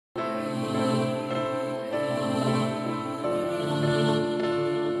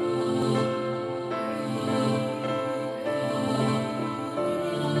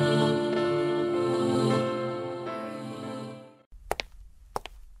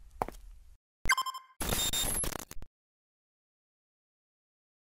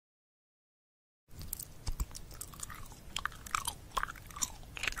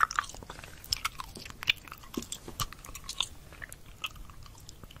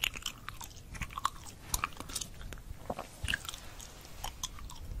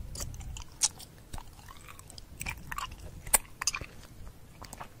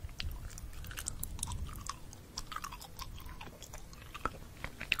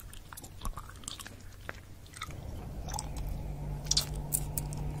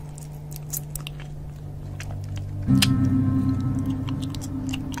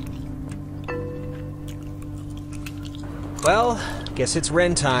Well, guess it's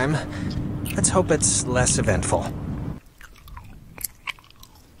Ren time. Let's hope it's less eventful.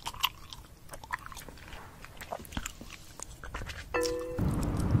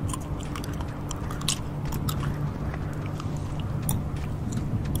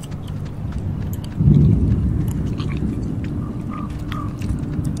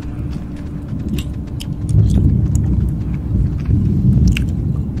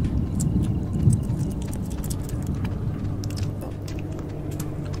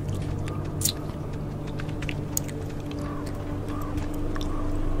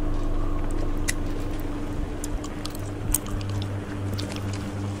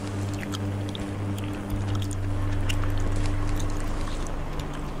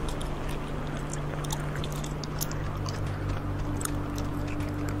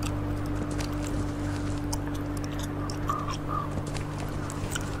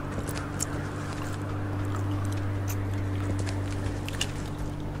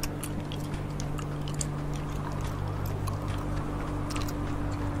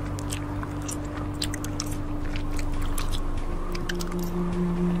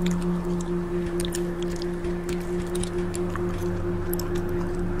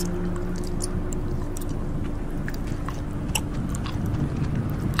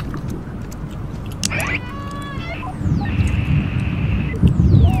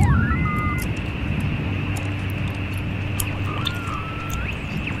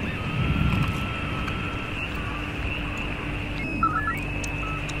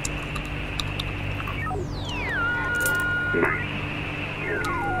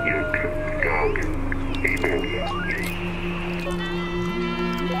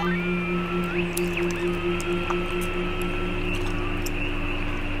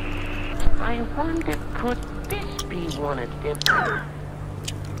 I wonder, could this be one of them?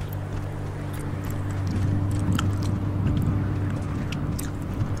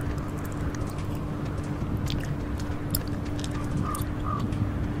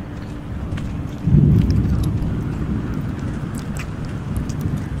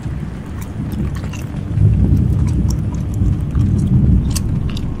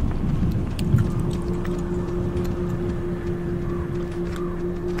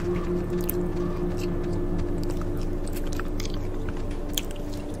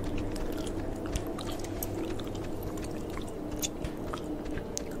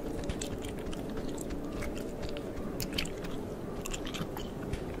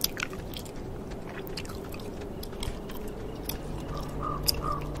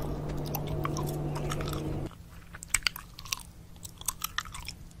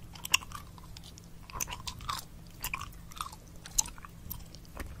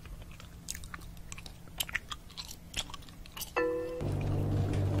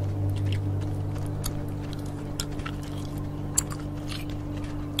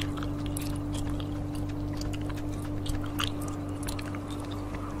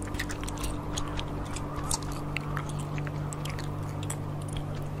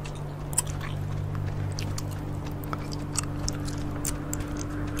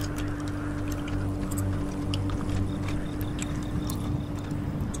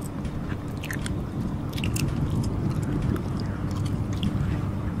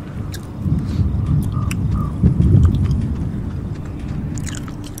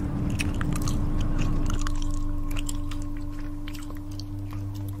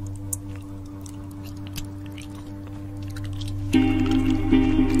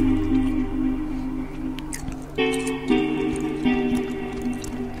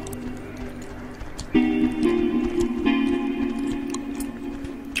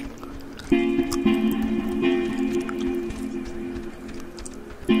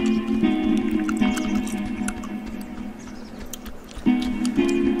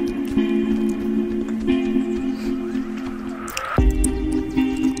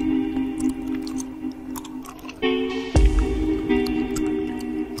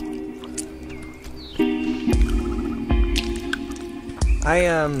 I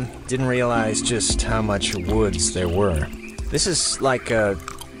didn't realize just how much woods there were. This is like a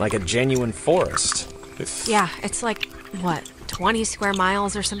genuine forest. Yeah, it's like, what, 20 square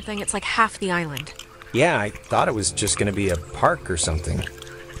miles or something? It's like half the island. Yeah, I thought it was just gonna be a park or something.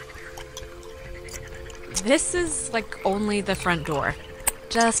 This is, like, only the front door.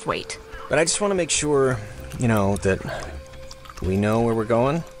 Just wait. But I just want to make sure, you know, that we know where we're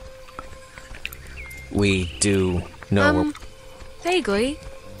going. We do know where... Vaguely.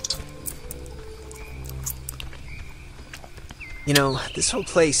 You know, this whole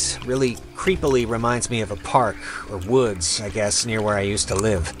place really creepily reminds me of a park, or woods, I guess, near where I used to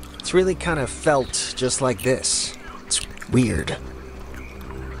live. It's really kind of felt just like this. It's weird.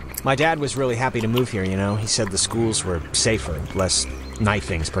 My dad was really happy to move here, you know. He said the schools were safer, less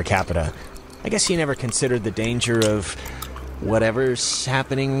knifings per capita. I guess he never considered the danger of whatever's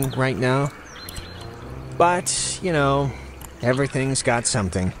happening right now. But, you know, everything's got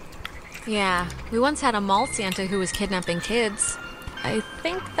something. Yeah, we once had a mall Santa who was kidnapping kids. I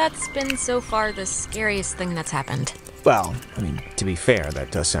think that's been so far the scariest thing that's happened. Well, I mean, to be fair,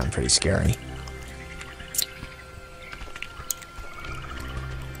 that does sound pretty scary.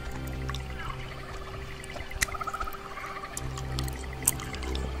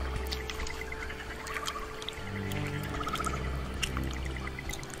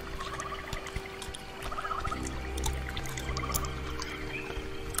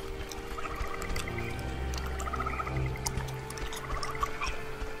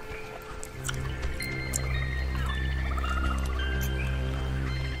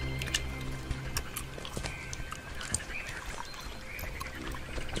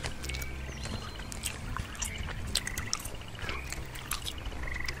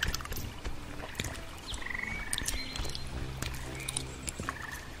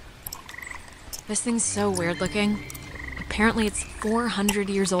 This thing's so weird looking. Apparently it's 400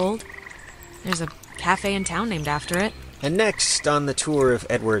 years old. There's a cafe in town named after it. And next on the tour of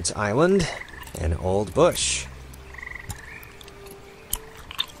Edwards Island, an old bush.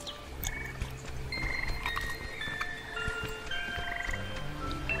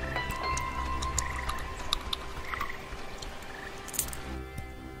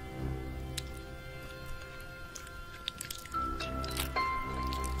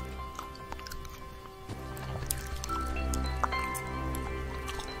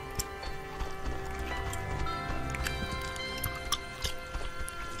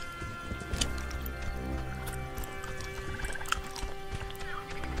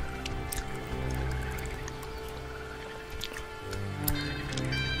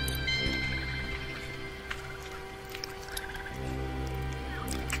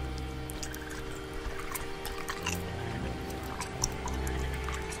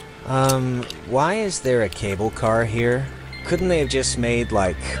 Why is there a cable car here? Couldn't they have just made,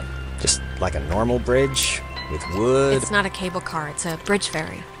 like a normal bridge? With wood? It's not a cable car, it's a bridge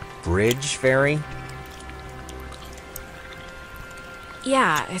ferry. Bridge ferry?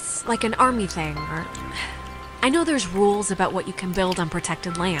 Yeah, it's like an army thing, or... I know there's rules about what you can build on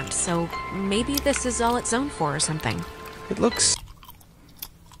protected land, so maybe this is all it's zoned for or something. It looks...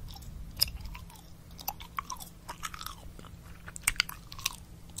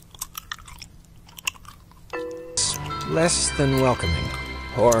 less than welcoming.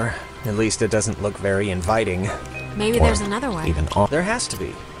 Or, at least it doesn't look very inviting. Maybe there's another way. Even all. There has to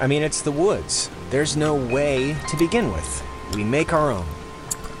be. I mean, it's the woods. There's no way to begin with. We make our own.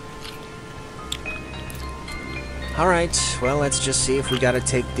 Alright, well, let's just see if we gotta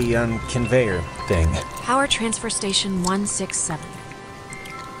take the, conveyor thing. Power Transfer Station 167.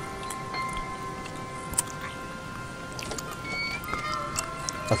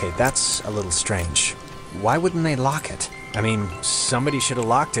 Okay, that's a little strange. Why wouldn't they lock it? I mean, somebody should have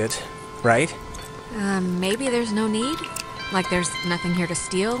locked it, right? Maybe there's no need? Like there's nothing here to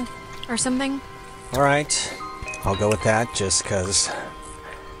steal, or something? Alright, I'll go with that, just 'cause...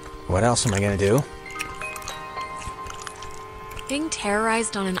 what else am I gonna do? Being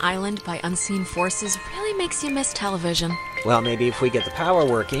terrorized on an island by unseen forces really makes you miss television. Well, maybe if we get the power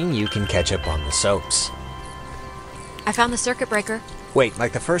working, you can catch up on the soaps. I found the circuit breaker. Wait,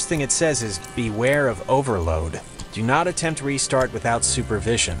 like the first thing it says is, beware of overload. Do not attempt restart without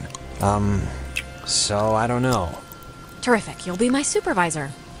supervision. So I don't know. Terrific, you'll be my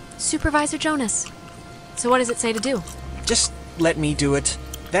supervisor. Supervisor Jonas. So what does it say to do? Just let me do it.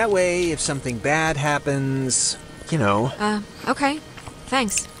 That way, if something bad happens, you know. Okay.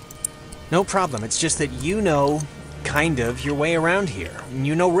 Thanks. No problem, it's just that you know, kind of, your way around here.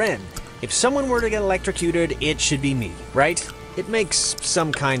 You know Ren. If someone were to get electrocuted, it should be me, right? It makes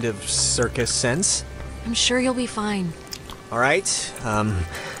some kind of circus sense. I'm sure you'll be fine. Alright,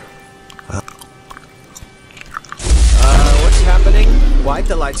 what's happening? Why'd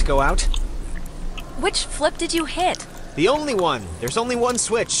the lights go out? Which flip did you hit? The only one. There's only one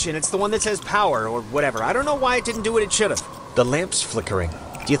switch, and it's the one that says power, or whatever. I don't know why it didn't do what it should have. The lamp's flickering.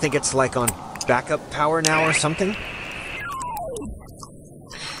 Do you think it's like on backup power now or something?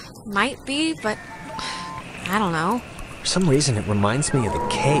 Might be, but... I don't know. For some reason, it reminds me of the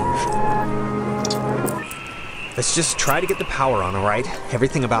cave. Let's just try to get the power on, alright?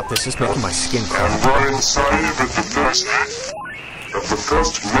 Everything about this is making my skin crawl. I'm running inside of the first... Of the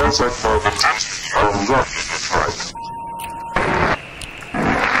first words I found attached, I'm right.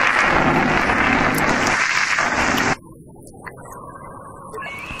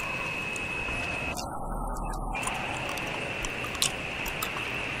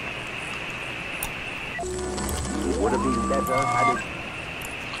 have been better had it...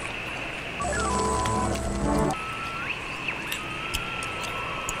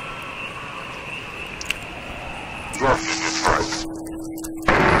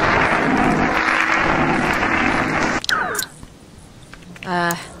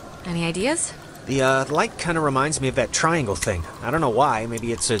 Any ideas? The light kind of reminds me of that triangle thing. I don't know why.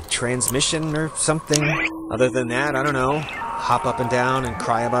 Maybe it's a transmission or something. Other than that, I don't know. Hop up and down and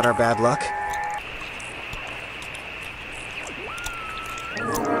cry about our bad luck.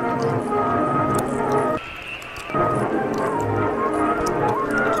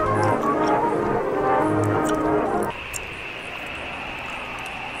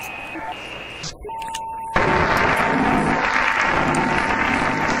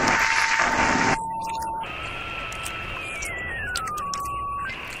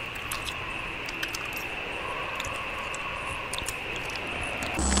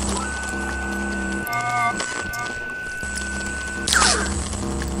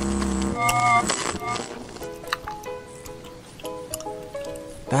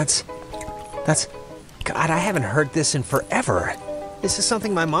 That's... God, I haven't heard this in forever. This is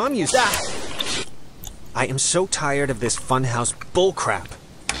something my mom used to... I am so tired of this funhouse bullcrap.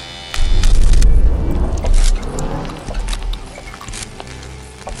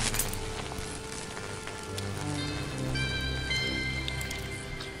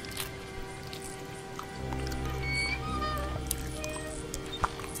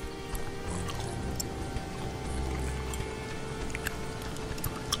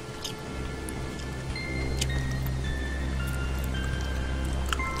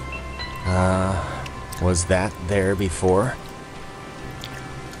 Was that there before?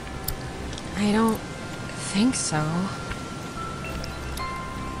 I don't think so.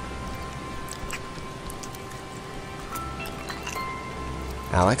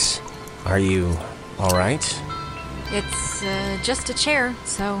 Alex, are you all right? It's just a chair,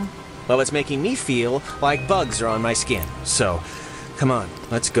 so... Well, it's making me feel like bugs are on my skin. So, come on,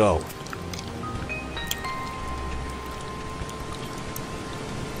 let's go.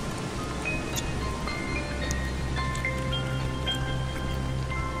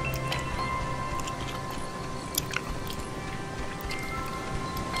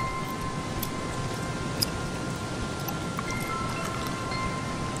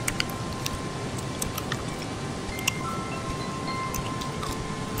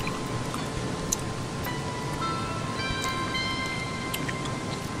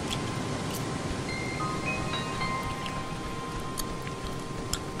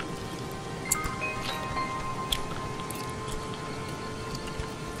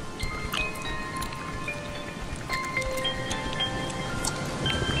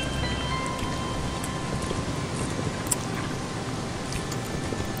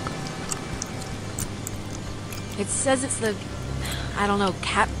 It says it's the, I don't know,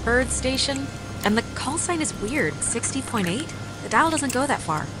 catbird station? And the call sign is weird, 60.8? The dial doesn't go that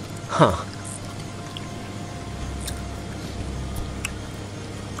far. Huh.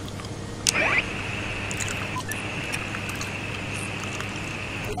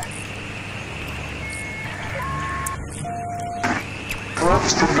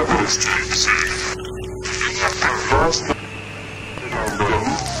 Perhaps the evidence takes first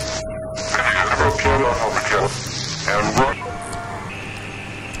and run.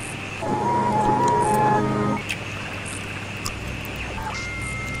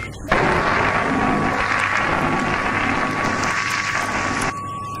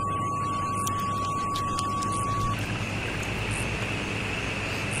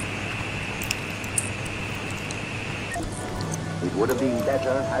 It would have been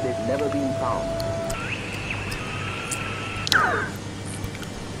better had it never been found.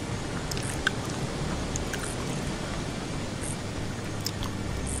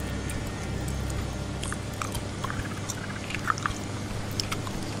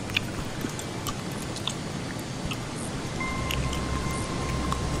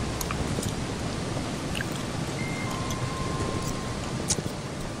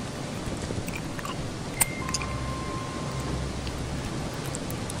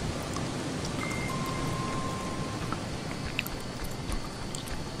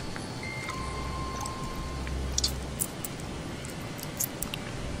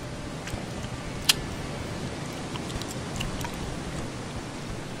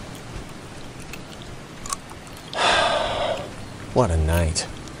 What a night,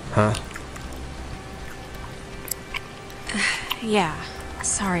 huh? Yeah,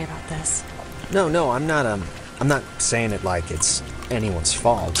 sorry about this. No, I'm not saying it like it's anyone's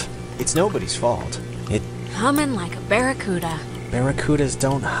fault. It's nobody's fault. Humming like a barracuda. Barracudas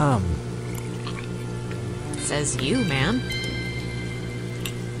don't hum. Says you, man.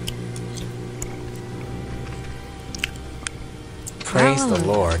 Praise the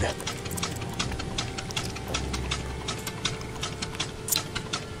Lord.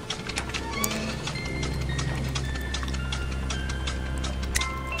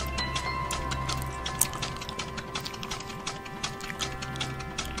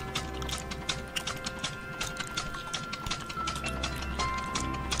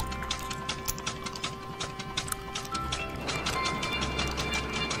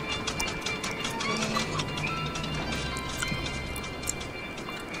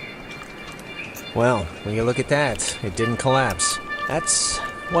 Well, when you look at that, it didn't collapse. That's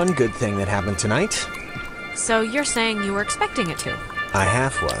one good thing that happened tonight. So you're saying you were expecting it to? I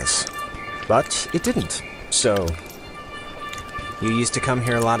half was. But it didn't. So, you used to come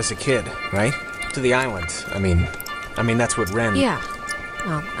here a lot as a kid, right? To the island. I mean that's what Ren... Yeah.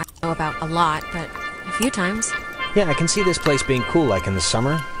 Well, I know about a lot, but a few times. Yeah, I can see this place being cool, like in the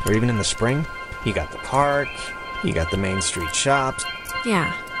summer, or even in the spring. You got the park, you got the main street shops.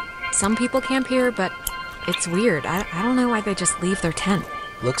 Yeah. Some people camp here, but it's weird. I don't know why they just leave their tent.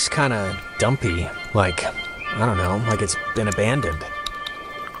 Looks kinda dumpy. Like, I don't know, like it's been abandoned.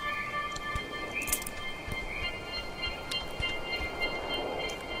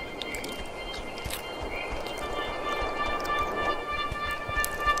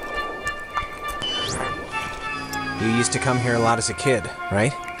 You used to come here a lot as a kid,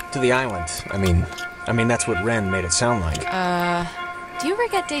 right? To the island. I mean that's what Ren made it sound like. Do you ever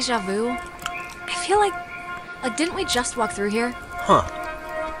get deja vu? I feel like didn't we just walk through here? Huh.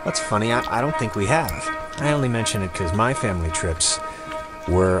 That's funny, I don't think we have. I only mention it because my family trips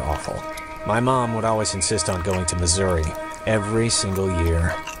were awful. My mom would always insist on going to Missouri every single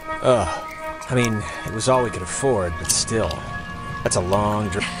year. Ugh. I mean, it was all we could afford, but still. That's a long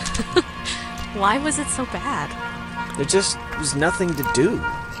drive. Why was it so bad? There just was nothing to do.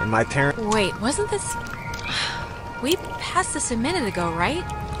 And my parents... Wait, wasn't this... We passed this a minute ago, right?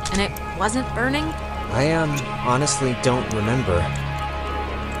 And it wasn't burning? I, honestly don't remember.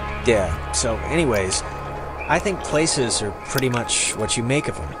 Yeah, so anyways, I think places are pretty much what you make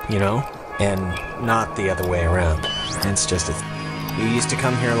of them, you know? And not the other way around. It's just You used to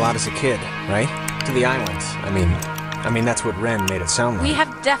come here a lot as a kid, right? To the island. I mean that's what Ren made it sound like. We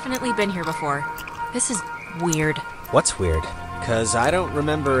have definitely been here before. This is weird. What's weird? 'Cause I don't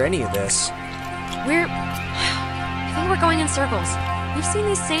remember any of this. I think we're going in circles. We've seen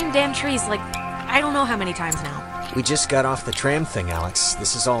these same damn trees, like, I don't know how many times now. We just got off the tram thing, Alex.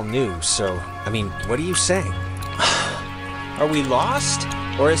 This is all new, so, I mean, what are you saying? Are we lost?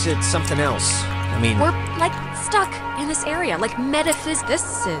 Or is it something else? I mean... We're, like, stuck in this area, like metaphysics.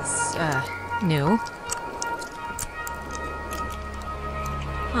 This is, new.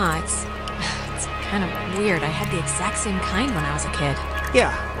 Huh, it's kind of weird. I had the exact same kind when I was a kid.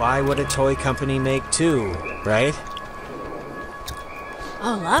 Yeah, why would a toy company make two, right?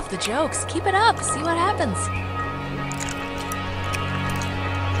 Oh, love the jokes. Keep it up. See what happens.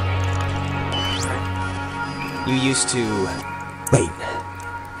 You used to... Wait.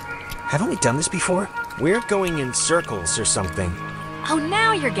 Haven't we done this before? We're going in circles or something. Oh,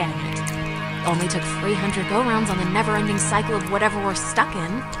 now you're getting it. Only took 300 go-rounds on the never-ending cycle of whatever we're stuck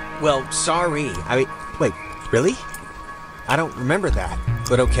in. Well, sorry. I mean, wait, really? I don't remember that,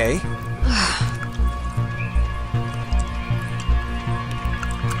 but okay.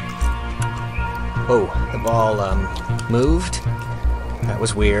 Oh, the ball, moved? That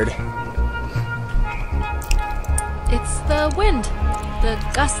was weird. It's the wind. The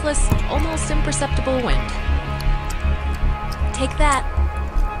gustless, almost imperceptible wind. Take that,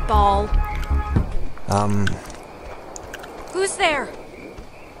 ball. Who's there?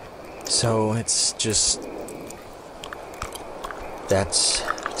 So it's just... That's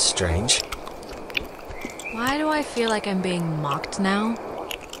strange. Why do I feel like I'm being mocked now?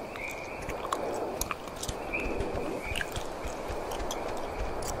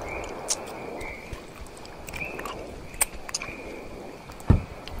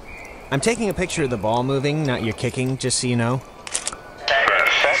 I'm taking a picture of the ball moving, not your kicking, just so you know.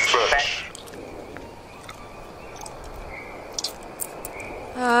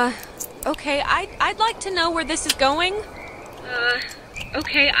 Okay, I'd like to know where this is going.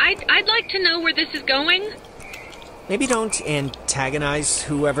 I'd like to know where this is going. Maybe don't antagonize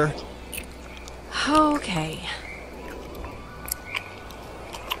whoever. Okay.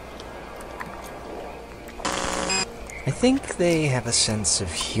 I think they have a sense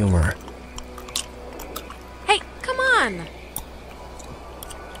of humor. Hey, come on!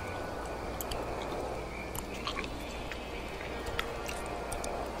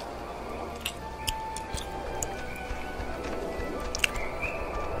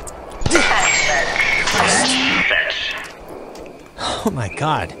 Oh my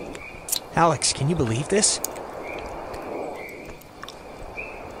god. Alex, can you believe this?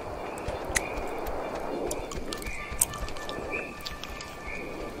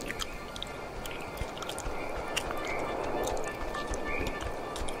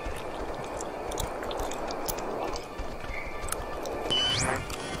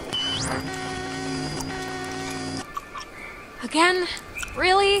 Again?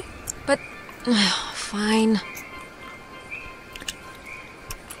 Really? But... fine.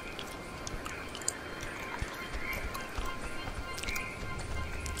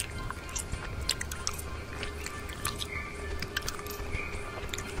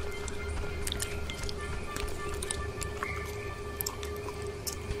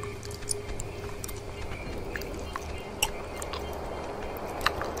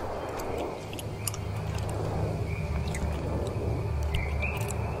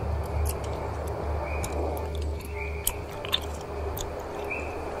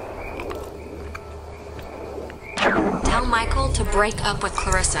 Tell Michael to break up with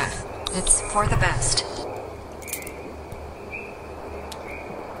Clarissa. It's for the best.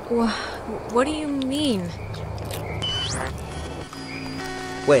 What do you mean?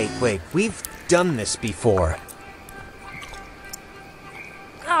 Wait, we've done this before.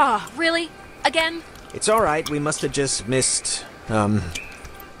 Oh, really? Again? It's alright, we must have just missed,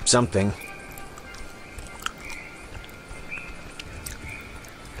 something.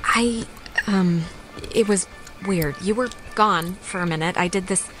 It was weird. You were gone for a minute. I did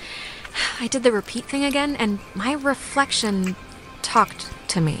the repeat thing again, and my reflection talked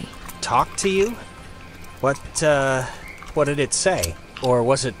to me. Talk to you? What did it say? Or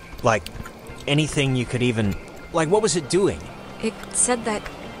was it, like, anything you could even... Like, what was it doing? It said that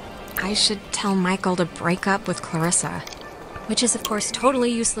I should tell Michael to break up with Clarissa. Which is, of course,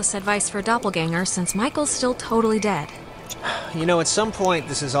 totally useless advice for a doppelganger, since Michael's still totally dead. You know, at some point,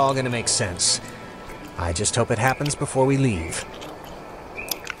 this is all gonna make sense. I just hope it happens before we leave.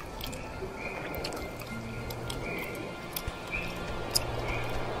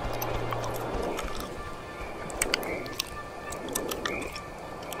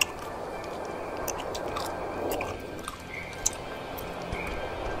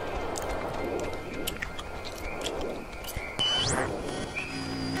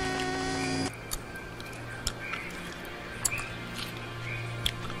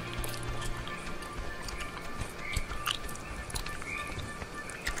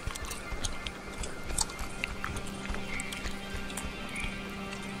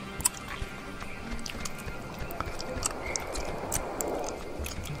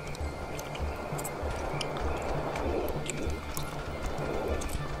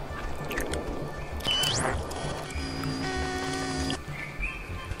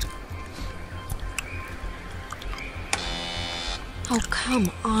 Oh, come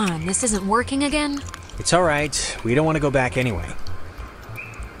on. This isn't working again? It's alright. We don't want to go back anyway.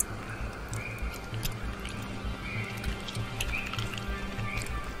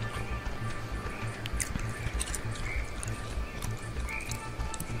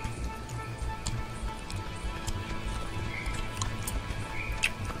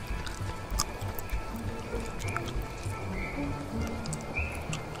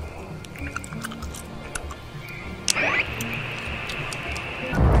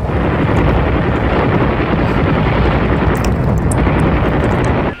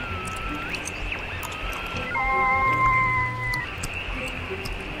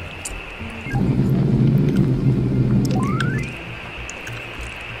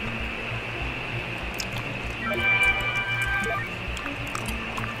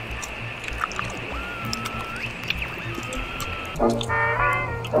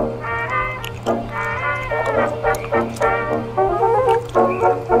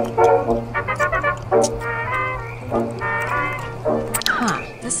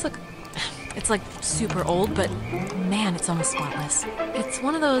 It's like super old, but man, it's almost spotless. It's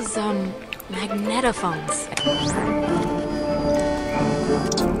one of those, magnetophones.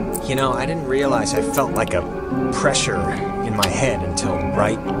 You know, I didn't realize I felt like a pressure in my head until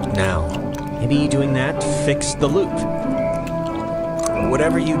right now. Maybe doing that fixed the loop.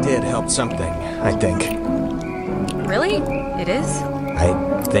 Whatever you did helped something, I think. Really? It is?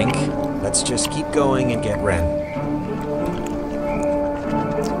 I think. Let's just keep going and get Ren.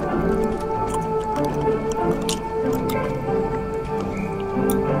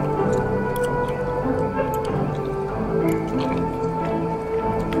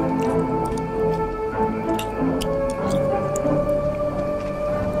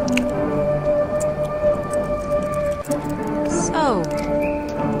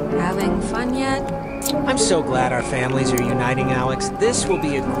 so glad our families are uniting, Alex. This will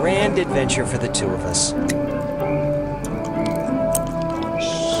be a grand adventure for the two of us.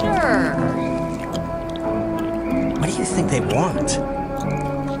 Sure. What do you think they want?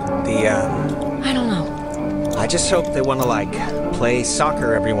 I don't know. I just hope they want to, like, play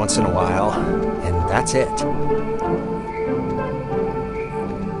soccer every once in a while, and that's it.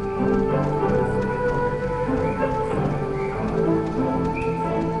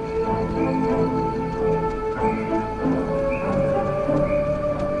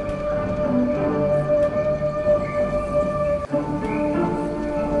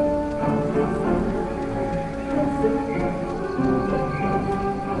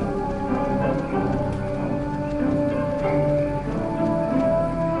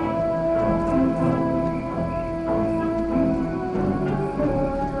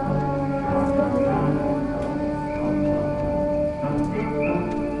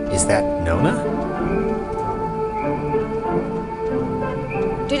 Is that Nona?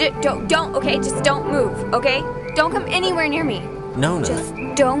 Don't, okay? Just don't move, okay? Don't come anywhere near me. Nona. Just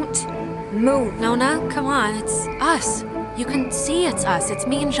don't move. Nona, come on, it's us. You can see it's us. It's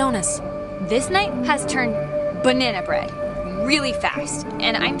me and Jonas. This night has turned banana bread really fast,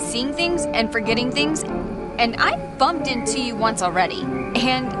 and I'm seeing things and forgetting things, and I bumped into you once already,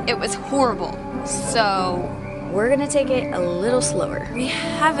 and it was horrible. So, we're gonna take it a little slower. We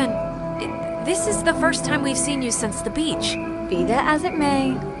haven't... This is the first time we've seen you since the beach. Be that as it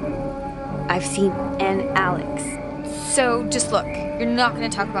may, I've seen an Alex. So just look, you're not gonna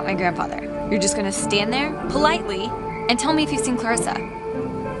talk about my grandfather. You're just gonna stand there, politely, and tell me if you've seen Clarissa.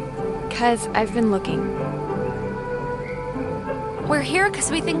 'Cause I've been looking. We're here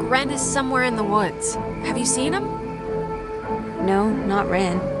because we think Ren is somewhere in the woods. Have you seen him? No, not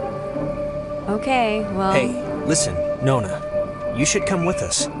Ren. Okay, well... Hey, listen, Nona. You should come with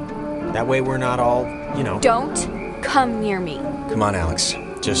us. That way we're not all, you know... Don't come near me. Come on, Alex.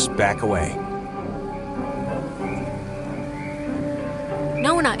 Just back away.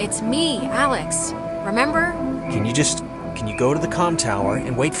 Nona, it's me, Alex. Remember? Can you go to the comm tower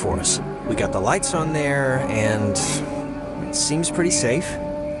and wait for us? We got the lights on there, and it seems pretty safe.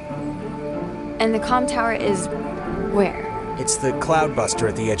 And the comm tower is where? It's the cloudbuster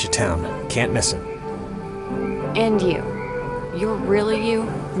at the edge of town. Can't miss it. And you. You're really you?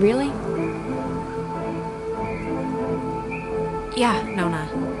 Really? Yeah, Nona.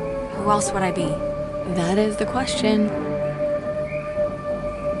 Who else would I be? That is the question.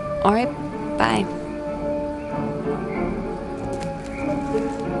 Alright, bye.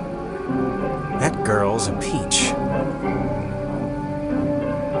 That girl's a peach.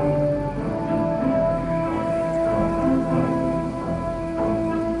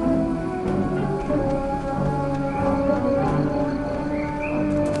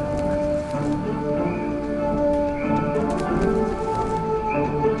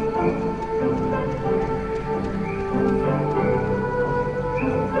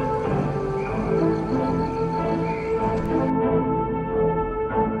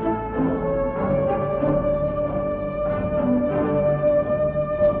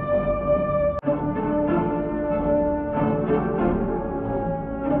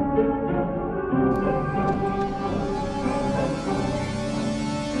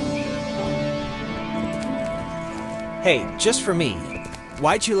 Hey, just for me,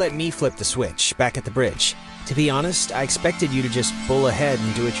 why'd you let me flip the switch back at the bridge? To be honest, I expected you to just bull ahead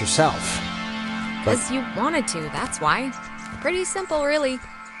and do it yourself. Because you wanted to, that's why. Pretty simple, really.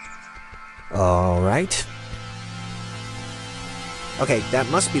 All right. Okay, that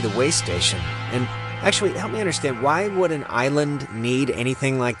must be the way station. And actually, help me understand, why would an island need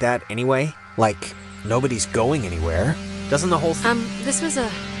anything like that anyway? Like, nobody's going anywhere. Doesn't the whole thing... This was a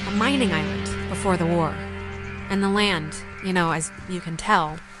mining island before the war. And the land, you know, as you can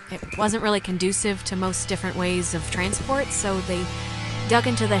tell, it wasn't really conducive to most different ways of transport, so they dug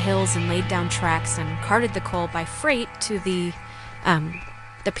into the hills and laid down tracks and carted the coal by freight to the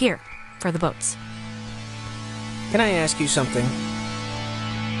pier for the boats. Can I ask you something?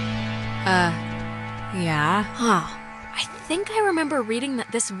 Yeah? Huh. I think I remember reading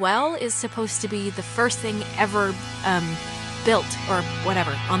that this well is supposed to be the first thing ever, built, or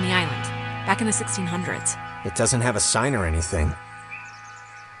whatever, on the island, back in the 1600s. It doesn't have a sign or anything.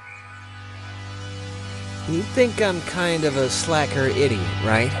 You think I'm kind of a slacker idiot,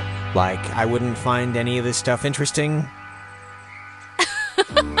 right? Like, I wouldn't find any of this stuff interesting?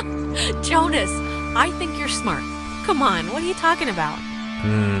 Jonas, I think you're smart. Come on, what are you talking about?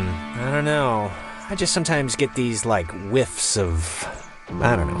 I don't know. I just sometimes get these, like, whiffs of...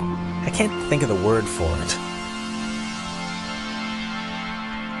 I don't know. I can't think of the word for it.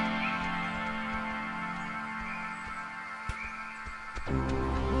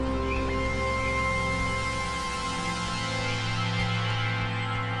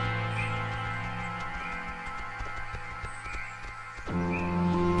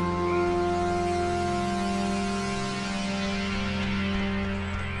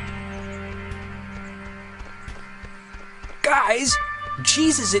 Guys,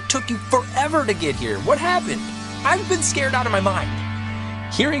 Jesus, it took you forever to get here. What happened? I've been scared out of my mind.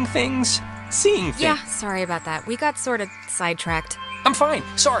 Hearing things, seeing things. Yeah, sorry about that. We got sort of sidetracked. I'm fine.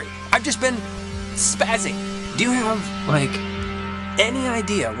 Sorry. I've just been spazzing. Do you have, like, any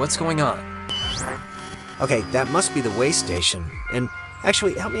idea what's going on? Okay, that must be the way station. And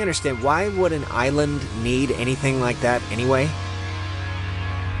actually, help me understand, why would an island need anything like that anyway?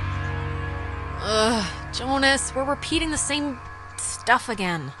 Ugh, Jonas, we're repeating the same stuff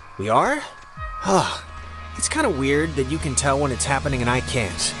again. We are? Huh. It's kind of weird that you can tell when it's happening and I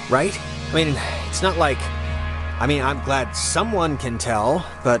can't, right? I mean, it's not like... I'm glad someone can tell,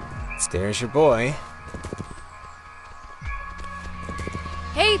 but there's your boy.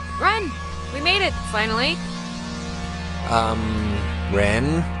 Hey, Ren! We made it, finally.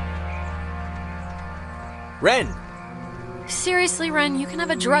 Ren? Ren! Seriously, Ren, you can have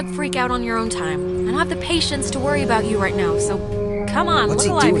a drug freak out on your own time. I don't have the patience to worry about you right now, so come on, What's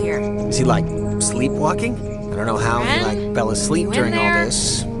look he alive doing? here. Is he, like, sleepwalking? I don't know how Ren, he, fell asleep you in during all there?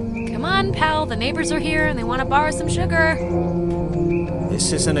 this. Come on, pal, the neighbors are here and they want to borrow some sugar.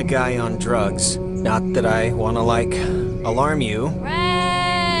 This isn't a guy on drugs. Not that I want to, alarm you.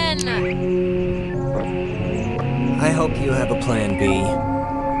 Ren! I hope you have a plan B.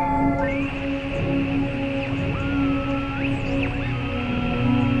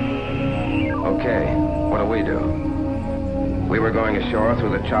 Okay, what do we do? We were going ashore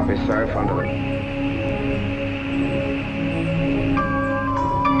through the choppy surf under the...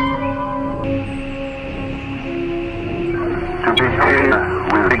 To behave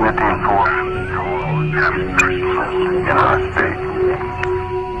with dignity and force in our state.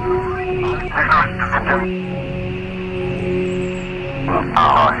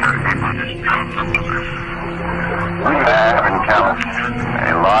 We have encountered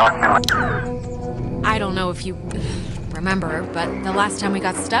a lot of... I don't know if you remember, but the last time we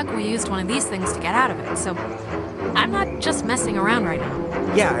got stuck, we used one of these things to get out of it, so I'm not just messing around right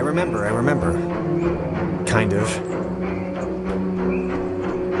now. Yeah, I remember. Kind of.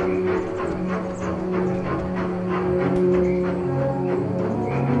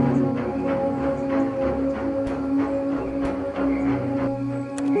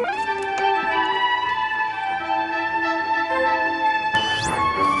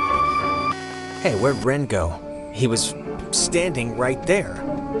 Hey, where'd Ren go? He was standing right there.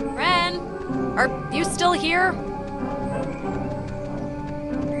 Ren! Are you still here?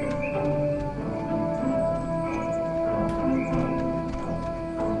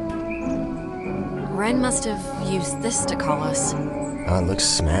 Ren must have used this to call us. Oh, it looks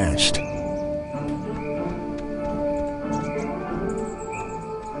smashed.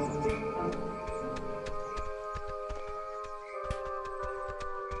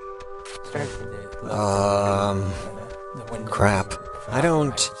 Crap. I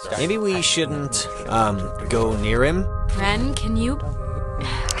don't... Maybe we shouldn't, go near him? Ren, can you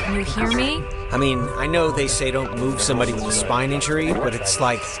hear me? I know they say don't move somebody with a spine injury, but it's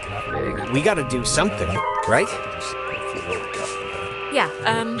like... We gotta do something, right? Yeah,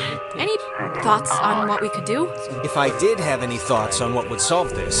 any thoughts on what we could do? If I did have any thoughts on what would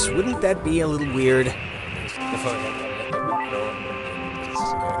solve this, wouldn't that be a little weird?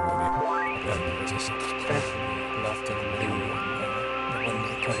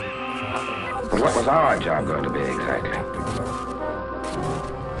 What was our job going to be exactly?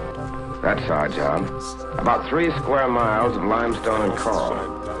 That's our job. About 3 square miles of limestone and coral.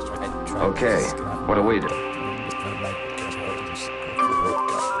 Okay, what do we do?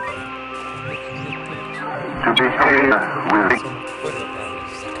 To behave with...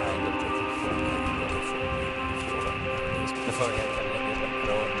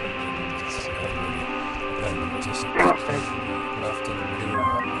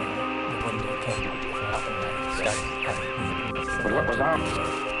 But what was our...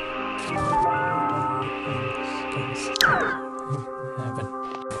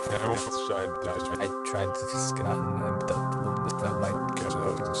 I tried to Scott and that might get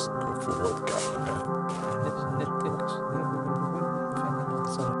for World Cup.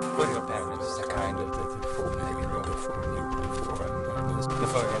 Video pattern is the kind of the full maybe the full the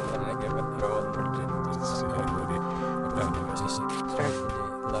photo that I give it all started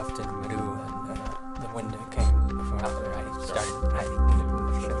left in middle and the window came before I started hiding in the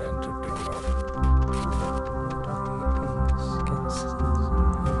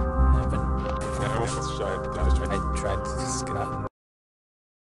I tried to Scott.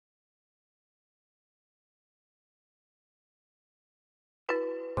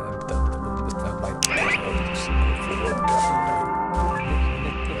 That might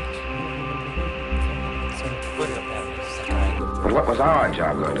what was our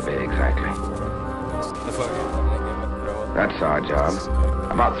job going to be exactly? That's our job.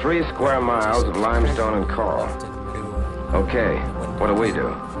 About 3 square miles of limestone and coral. Okay, what do we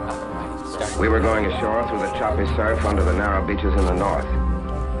do? We were going ashore through the choppy surf under the narrow beaches in the north.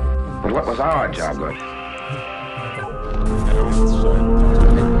 But what was our job going to be?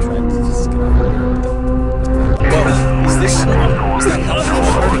 Is that helping?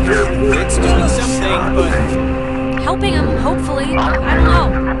 It's doing something, but... Helping him, hopefully. I don't know.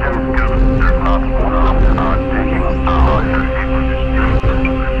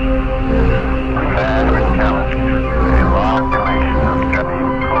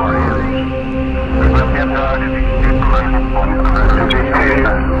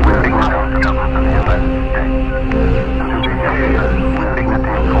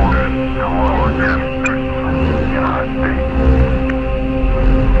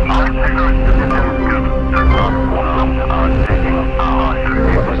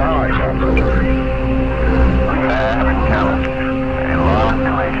 What was our job going to be?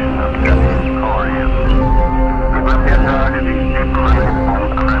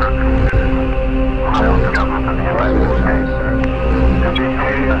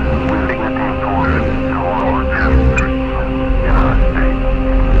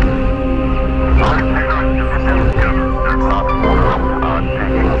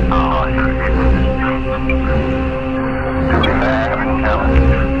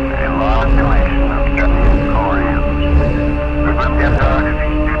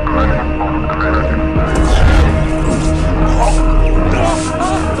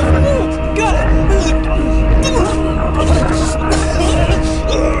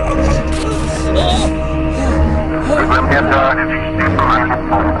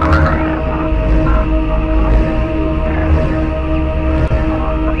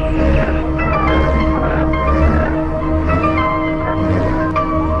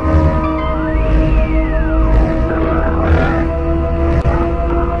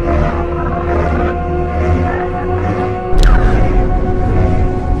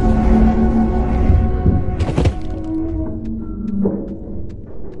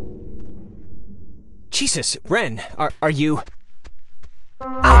 Jesus, Ren, are you...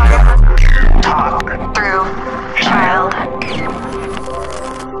 Talk through, child.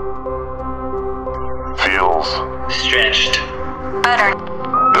 Feels Stretched. Better.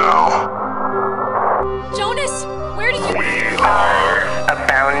 now. Jonas, where did you... We are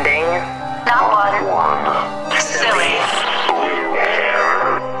Abounding. Not one. Silly.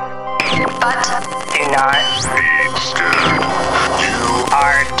 But do not be scared. You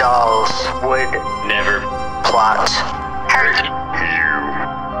our dolls would Never plot. Hurt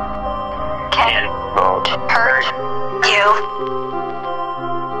can not hurt you.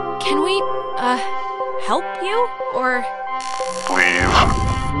 Can we, help you? Or... leave.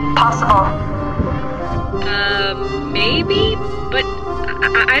 Possible. Maybe? But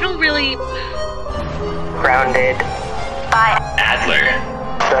I don't really... Grounded by Adler.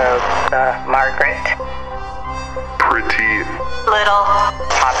 the Margaret. Pretty. Little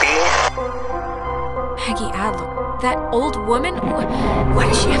Poppy. Peggy Adler. That old woman? What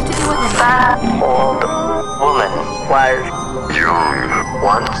does she have to do with it? The old woman was Young.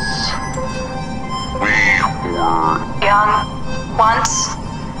 once We were young. Once.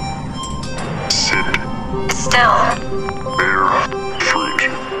 sit Still. bear fruit.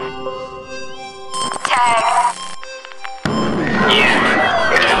 Tag.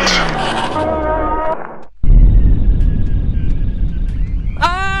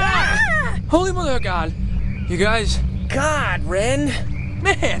 Holy mother of God. You guys, God, Ren!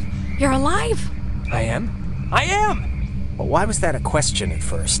 man, You're alive? I am. I am! Well, why was that a question at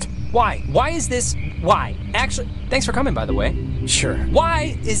first? Why? Why is this? Why? Actually, thanks for coming, by the way. Sure.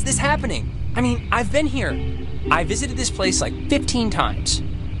 Why is this happening? I mean, I've been here. I visited this place like 15 times.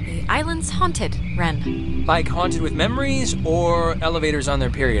 The island's haunted, Ren. Like haunted with memories or elevators on their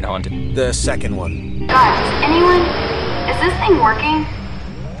period haunted? The second one. Guys, anyone? Is this thing working?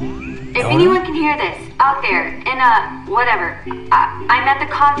 If Donna? anyone can hear this, out there, in whatever. I'm at the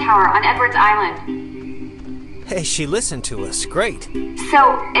comm tower on Edwards Island. Hey, she listened to us. Great.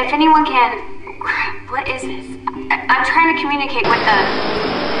 So, if anyone can... What is this? I'm trying to communicate with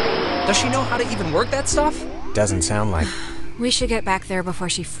the... Does she know how to even work that stuff? Doesn't sound like... We should get back there before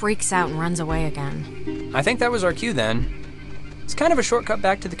she freaks out and runs away again. I think that was our cue then. It's kind of a shortcut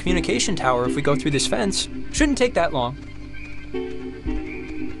back to the communication tower if we go through this fence. Shouldn't take that long.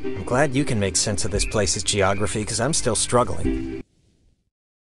 I'm glad you can make sense of this place's geography, because I'm still struggling.